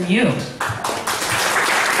questions from you.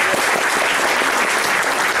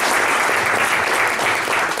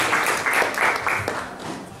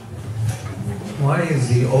 Why is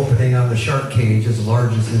the opening on the shark cage as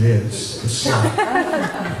large as it is? The slot.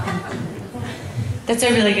 That's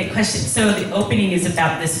a really good question. So the opening is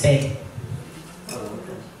about this big.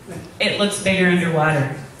 It looks bigger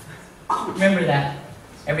underwater. Remember that.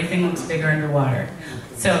 Everything looks bigger underwater.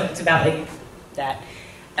 So it's about like that.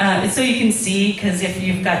 So you can see, because if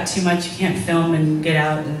you've got too much, you can't film and get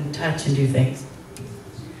out and touch and do things.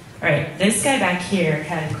 All right, this guy back here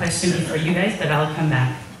had a question before you guys, but I'll come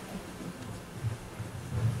back.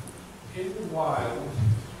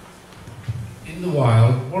 In the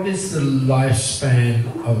wild, what is the lifespan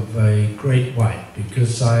of a great white?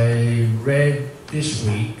 Because I read this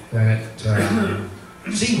week that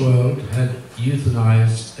SeaWorld had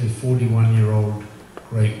euthanized a 41-year-old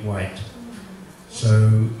great white.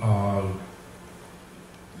 So are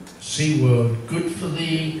SeaWorld good for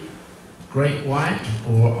the great white,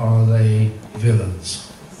 or are they villains?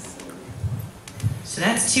 So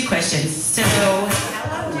that's two questions. So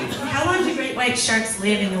how long do great white sharks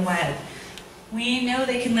live in the wild? We know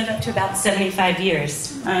they can live up to about 75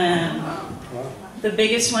 years. The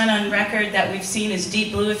biggest one on record that we've seen is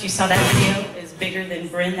Deep Blue. If you saw that video, is bigger than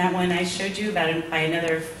Bryn, that one I showed you, by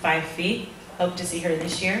another 5 feet. Hope to see her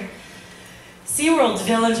this year. SeaWorld's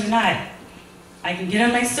villains or not, I can get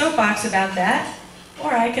on my soapbox about that,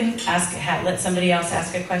 or I can let somebody else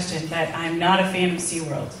ask a question, but I'm not a fan of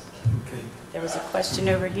SeaWorld. Okay. There was a question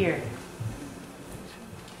over here.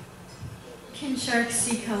 Can sharks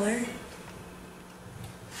see color?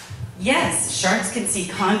 Yes, sharks can see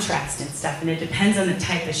contrast and stuff, and it depends on the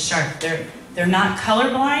type of shark. They're not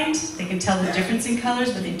colorblind. They can tell the difference in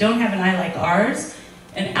colors, but they don't have an eye like ours.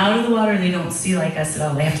 And out of the water, they don't see like us at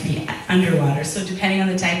all. They have to be underwater. So depending on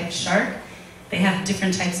the type of shark, they have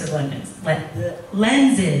different types of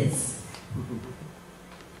lenses.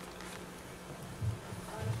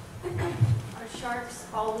 Are sharks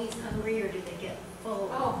always hungry, or do they get full?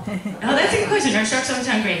 Oh, that's a good question. Are sharks always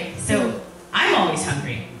hungry? So I'm always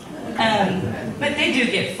hungry. But they do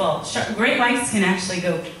get full. Great whites can actually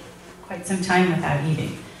go quite some time without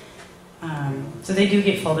eating. So they do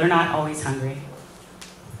get full. They're not always hungry.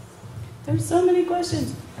 There's so many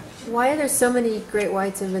questions. Why are there so many great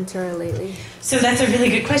whites in Ventura lately? So that's a really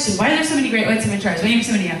good question. Why are there so many great whites in Ventura? Why didn't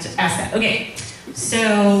somebody ask that? Okay,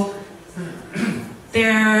 so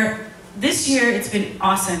this year it's been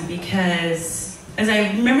awesome because, as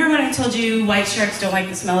I remember when I told you white sharks don't like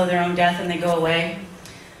the smell of their own death and they go away.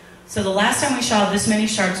 So the last time we saw this many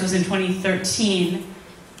sharks was in 2013,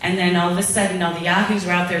 and then all of a sudden all the yahoos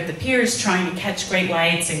were out there at the piers trying to catch great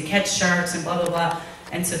whites and catch sharks and blah, blah, blah.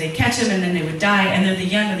 And so they'd catch them and then they would die, and they're the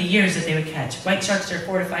young of the years that they would catch. White sharks are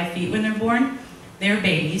 4 to 5 feet when they're born. They're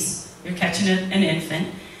babies. You're catching an infant,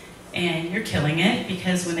 and you're killing it,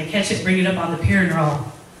 because when they catch it, bring it up on the pier, and they're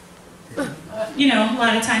all, a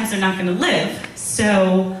lot of times they're not going to live,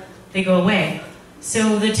 so they go away.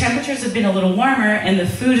 So the temperatures have been a little warmer, and the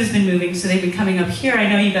food has been moving, so they've been coming up here. I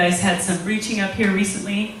know you guys had some breaching up here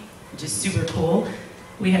recently, which is super cool.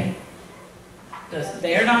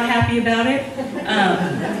 They're not happy about it,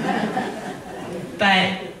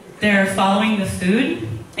 but they're following the food,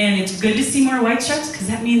 and it's good to see more white sharks because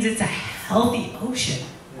that means it's a healthy ocean.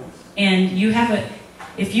 And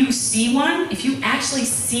if you see one, if you actually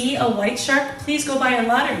see a white shark, please go buy a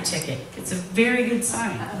lottery ticket. It's a very good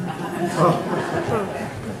sign.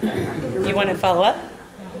 You want to follow up?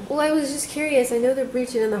 Well, I was just curious. I know they're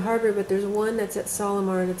breaching in the harbor, but there's one that's at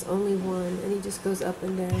Solomar, and it's only one, and he just goes up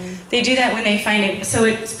and down. They do that when they find it. So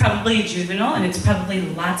it's probably a juvenile, and it's probably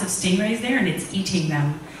lots of stingrays there, and it's eating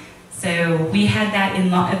them. So we had that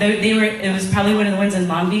in it was probably one of the ones in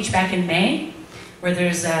Long Beach back in May, where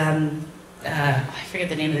there's I forget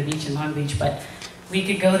the name of the beach in Long Beach, but we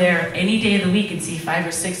could go there any day of the week and see 5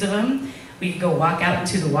 or 6 of them. We could go walk out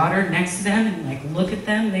into the water next to them and look at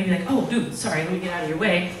them. And they'd be like, "Oh, dude, sorry, let me get out of your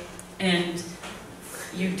way." And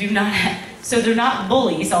you do not so they're not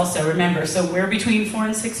bullies also, remember. So we're between 4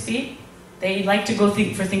 and 6 feet. They like to go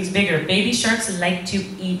for things bigger. Baby sharks like to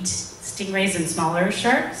eat stingrays and smaller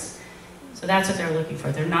sharks. So that's what they're looking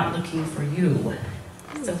for. They're not looking for you.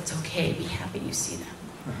 So it's okay. Be happy you see them.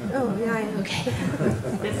 Oh, yeah, I am. Okay.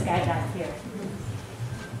 This guy back here.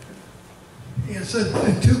 Yes,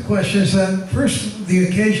 two questions. First, the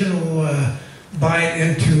occasional bite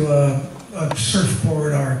into a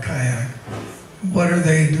surfboard or a kayak. What are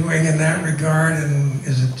they doing in that regard, and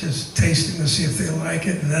is it just tasting to see if they like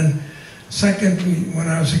it? And then, second, when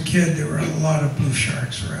I was a kid, there were a lot of blue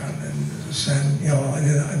sharks around in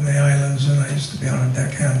the islands, and I used to be on a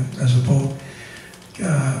deckhand as a boat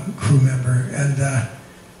crew member. And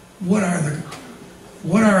what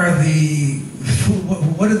are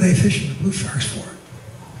they fishing the blue sharks for?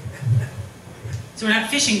 So we're not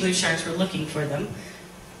fishing blue sharks, we're looking for them,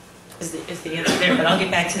 is the answer there, but I'll get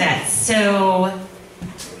back to that. So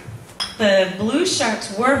the blue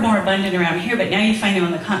sharks were more abundant around here, but now you find them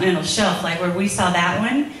on the continental shelf, like where we saw that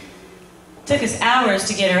one. It took us hours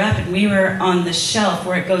to get her up, and we were on the shelf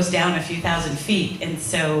where it goes down a few thousand feet, and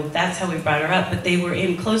so that's how we brought her up. But they were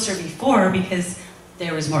in closer before because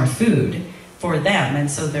there was more food for them, and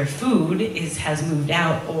so their food has moved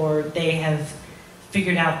out, or they have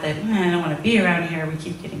figured out that I don't want to be around here, we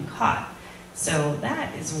keep getting caught. So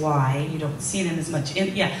that is why you don't see them as much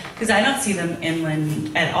because I don't see them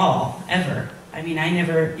inland at all, ever. I mean,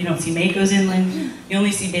 you don't see makos inland, you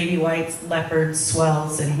only see baby whites, leopards,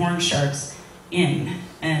 swells, and horn sharks in,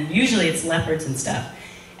 and usually it's leopards and stuff.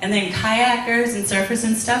 And then kayakers and surfers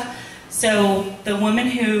and stuff. So the woman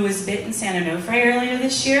who was bit in San Onofre earlier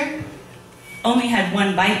this year only had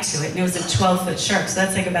one bite to it, and it was a 12-foot shark, so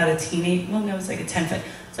that's like about a it's like a 10-foot.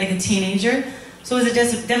 It's like a teenager. So it was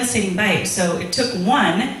a devastating bite. So it took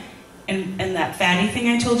one, and that fatty thing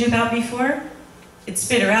I told you about before, it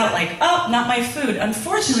spit her out like, oh, not my food.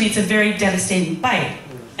 Unfortunately, it's a very devastating bite.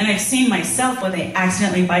 And I've seen myself when they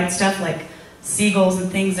accidentally bite stuff like seagulls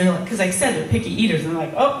and things, they're like, because like I said, they're picky eaters, and they're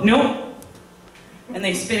like, oh, nope. And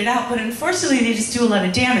they spit it out, but unfortunately, they just do a lot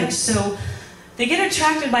of damage. So they get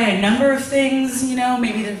attracted by a number of things,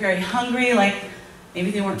 maybe they're very hungry, like maybe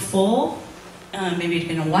they weren't full, maybe it's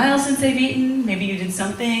been a while since they've eaten, maybe you did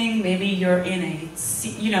something, maybe you're in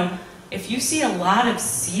if you see a lot of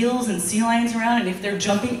seals and sea lions around, and if they're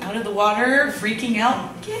jumping out of the water, freaking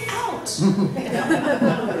out, get out.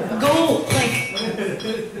 Go,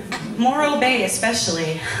 Morro Bay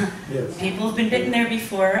especially. Yes. People have been bitten there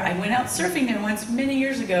before. I went out surfing there once many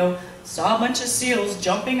years ago, saw a bunch of seals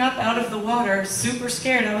jumping up out of the water, super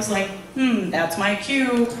scared. I was like, that's my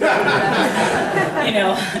cue.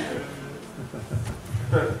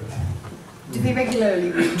 Do they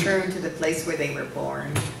regularly return to the place where they were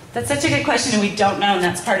born? That's such a good question, and we don't know, and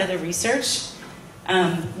that's part of the research.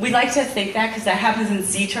 We like to think that because that happens in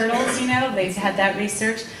sea turtles, they've had that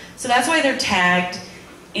research. So that's why they're tagged,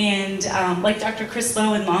 and like Dr. Chris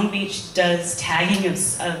Lowe in Long Beach does tagging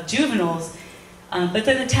of juveniles, but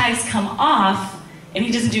then the tags come off, and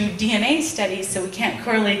he doesn't do DNA studies, so we can't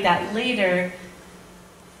correlate that later.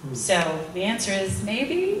 So the answer is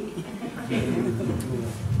maybe.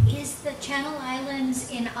 Is the Channel Islands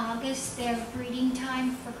in August their breeding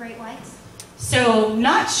time for great whites? So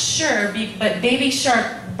not sure, but baby shark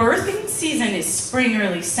birthing season is spring,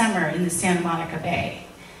 early summer in the Santa Monica Bay.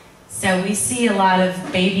 So we see a lot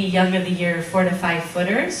of baby young of the year 4 to 5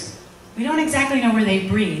 footers. We don't exactly know where they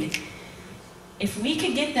breed. If we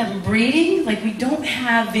could get them breeding, we don't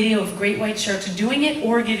have video of great white sharks doing it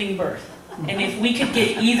or giving birth. And if we could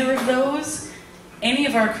get either of those, any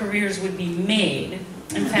of our careers would be made.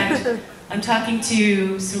 In fact, I'm talking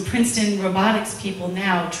to some Princeton robotics people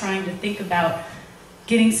now trying to think about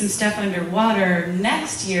getting some stuff underwater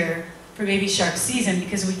next year for baby shark season,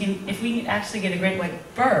 because if we can actually get a great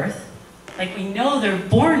white birth, we know they're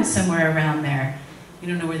born somewhere around there, we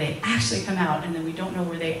don't know where they actually come out, and then we don't know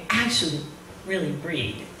where they actually really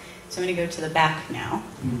breed. So I'm going to go to the back now.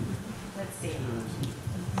 Let's see.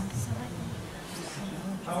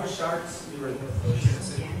 How are sharks with ocean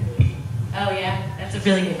acidification? Oh yeah, that's a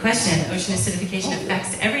really good question. Ocean acidification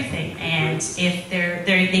affects everything, and if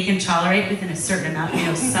they can tolerate within a certain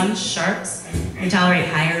amount. Some sharks can tolerate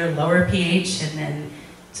higher or lower pH, and then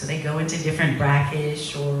so they go into different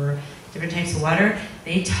brackish or different types of water.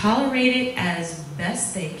 They tolerate it as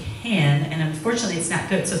best they can, and unfortunately, it's not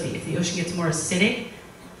good. So if the ocean gets more acidic,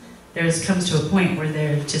 comes to a point where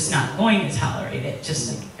they're just not going to tolerate it, just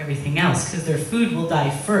like everything else, because their food will die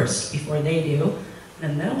first before they do.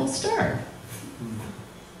 Then they will starve.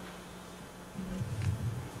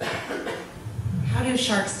 How do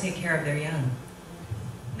sharks take care of their young?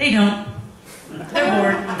 They don't. They're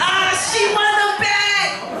bored. Ah, she won the bet!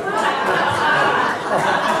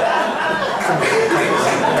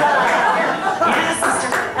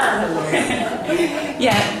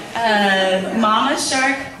 Yeah, mama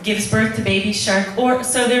shark gives birth to baby shark.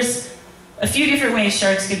 So there's a few different ways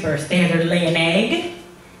sharks give birth. They either lay an egg,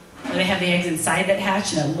 or they have the eggs inside that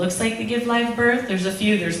hatch, and it looks like they give live birth. There's a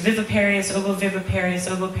few. There's viviparous, ovoviviparous,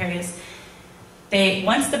 oviparious.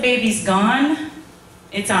 Once the baby's gone,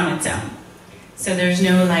 it's on its own. So there's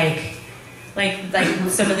no like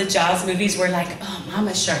some of the Jaws movies where like, oh,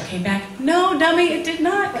 Mama's shark came back. No, dummy, it did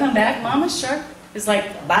not come back. Mama's shark is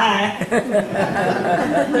like, bye.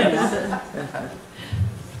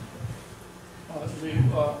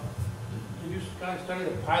 You guys study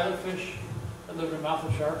the pilot fish that live in the mouth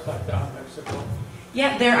of sharks like down in Mexico?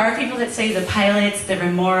 Yeah, there are people that say the pilots, the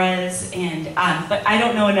remoras, and but I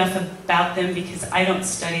don't know enough about them because I don't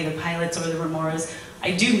study the pilots or the remoras. I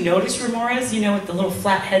do notice remoras, you know, with the little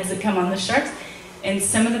flat heads that come on the sharks. And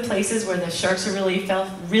some of the places where the sharks are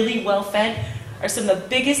really well fed are some of the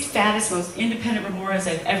biggest, fattest, most independent remoras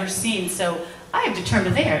I've ever seen. So I have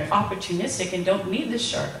determined they are opportunistic and don't need the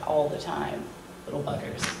shark all the time. Little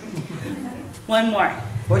buggers. One more.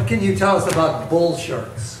 What can you tell us about bull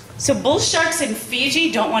sharks? So bull sharks in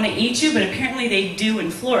Fiji don't want to eat you, but apparently they do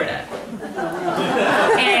in Florida.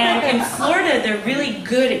 And in Florida, they're really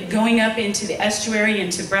good at going up into the estuary,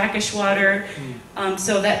 into brackish water.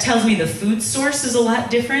 So that tells me the food source is a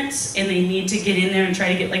lot different, and they need to get in there and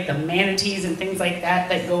try to get like the manatees and things like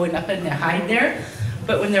that go up and they hide there.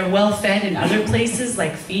 But when they're well fed in other places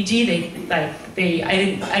like Fiji, I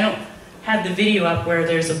don't have the video up where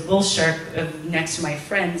there's a bull shark next to my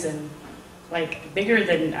friends and like bigger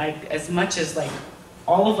than as much as like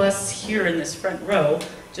all of us here in this front row,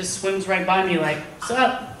 just swims right by me like, what's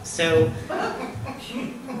up? So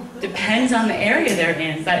depends on the area they're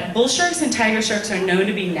in. But bull sharks and tiger sharks are known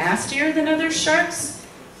to be nastier than other sharks,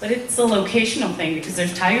 but it's a locational thing because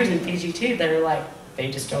there's tigers in Fiji too that are like,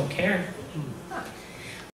 they just don't care.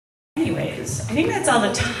 Anyways, I think that's all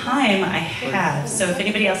the time I have. So if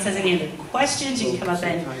anybody else has any other questions, you can come up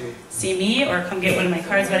and see me or come get one of my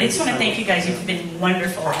cards. But I just want to thank you guys. You've been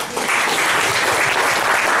wonderful.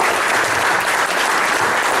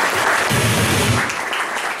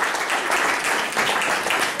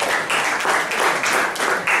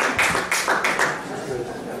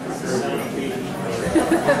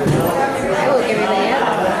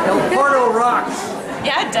 Porto rocks.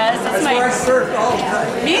 Yeah, it does. That's where I surf all the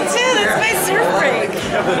time. Me too. That's my surf break. You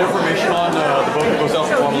have that information on the boat that goes out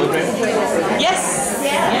to Guadalupe? Yes.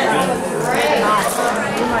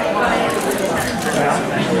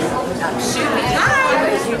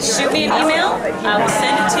 Shoot me an email. I will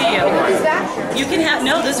send it to you. You can have,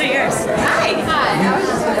 no, those are yours. Hi.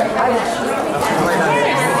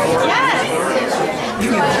 Yes.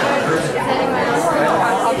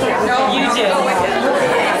 You do.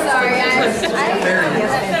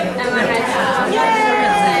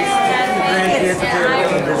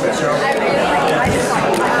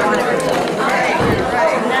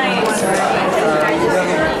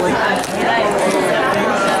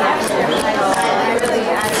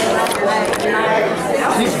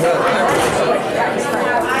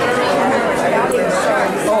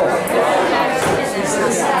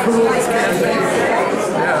 Cool.